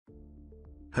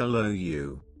Hello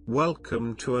you,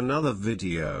 welcome to another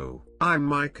video. I'm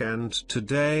Mike and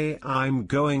today I'm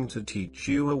going to teach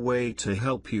you a way to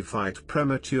help you fight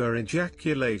premature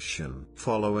ejaculation.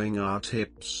 Following our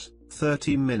tips,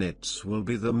 30 minutes will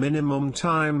be the minimum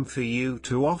time for you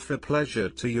to offer pleasure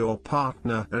to your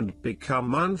partner and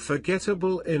become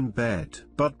unforgettable in bed.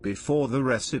 But before the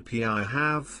recipe I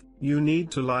have, you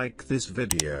need to like this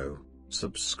video,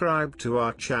 subscribe to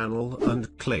our channel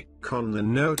and click on the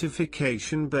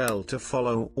notification bell to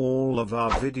follow all of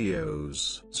our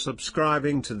videos.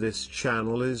 Subscribing to this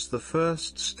channel is the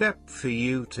first step for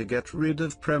you to get rid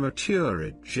of premature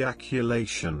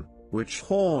ejaculation, which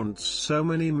haunts so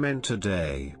many men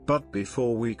today. But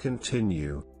before we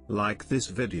continue, like this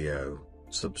video,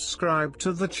 subscribe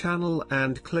to the channel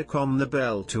and click on the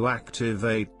bell to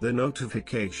activate the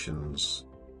notifications,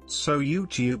 so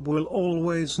YouTube will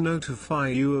always notify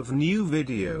you of new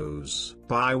videos.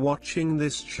 By watching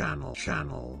this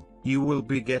channel, you will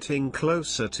be getting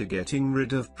closer to getting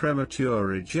rid of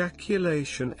premature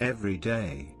ejaculation every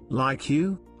day. Like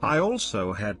you, I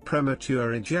also had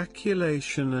premature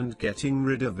ejaculation and getting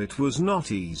rid of it was not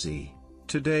easy.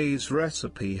 Today's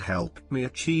recipe helped me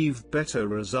achieve better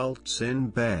results in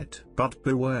bed. But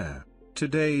beware,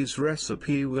 today's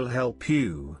recipe will help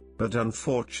you, but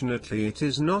unfortunately it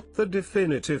is not the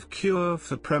definitive cure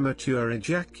for premature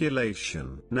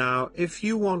ejaculation. Now, if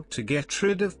you want to get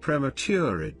rid of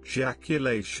premature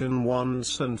ejaculation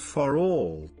once and for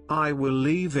all, I will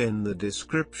leave in the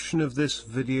description of this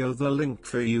video the link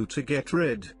for you to get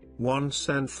rid, once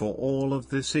and for all, of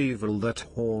this evil that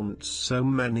haunts so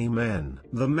many men.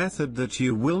 The method that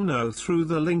you will know through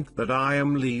the link that I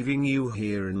am leaving you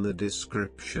here in the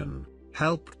description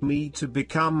helped me to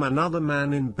become another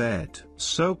man in bed.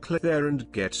 So click there and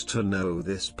get to know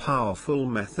this powerful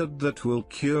method that will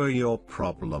cure your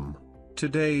problem.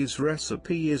 Today's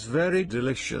recipe is very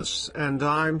delicious and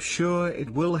I'm sure it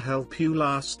will help you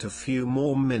last a few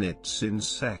more minutes in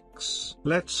sex.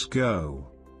 Let's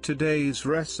go. Today's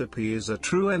recipe is a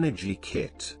true energy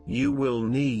kit. You will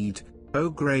need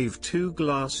 2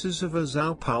 glasses of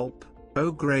azao pulp,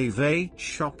 8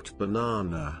 chopped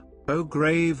banana,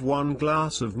 1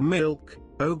 glass of milk,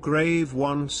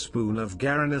 1 spoon of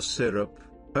guarana syrup,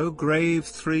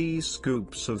 3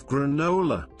 scoops of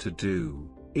granola. To do,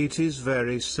 it is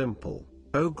very simple.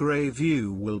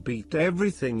 You will beat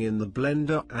everything in the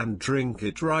blender and drink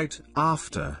it right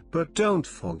after. But don't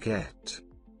forget,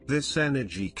 this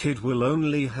energy kit will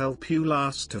only help you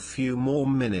last a few more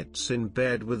minutes in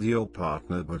bed with your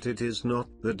partner, but it is not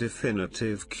the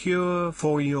definitive cure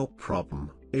for your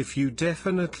problem. If you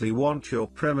definitely want your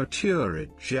premature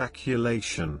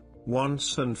ejaculation,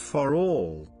 once and for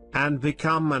all, and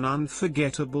become an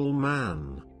unforgettable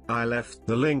man, I left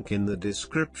the link in the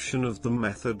description of the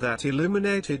method that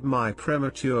eliminated my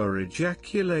premature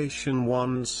ejaculation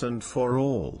once and for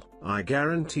all. I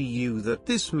guarantee you that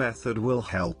this method will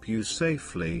help you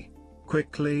safely,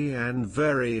 quickly and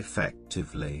very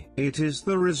effectively. It is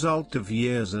the result of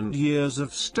years and years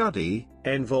of study,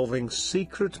 involving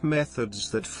secret methods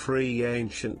that free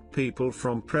ancient people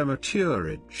from premature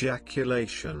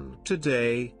ejaculation.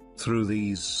 Today, through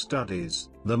these studies,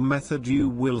 the method you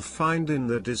will find in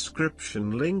the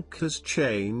description link has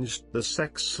changed the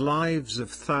sex lives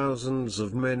of thousands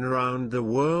of men around the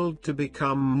world to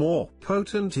become more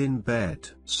potent in bed.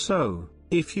 So,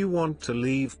 if you want to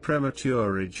leave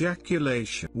premature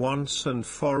ejaculation once and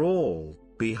for all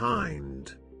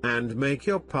behind, and make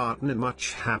your partner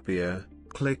much happier,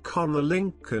 click on the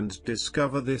link and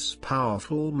discover this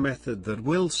powerful method that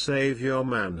will save your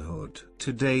manhood.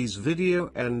 Today's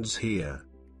video ends here.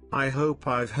 I hope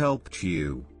I've helped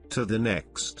you. To the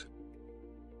next.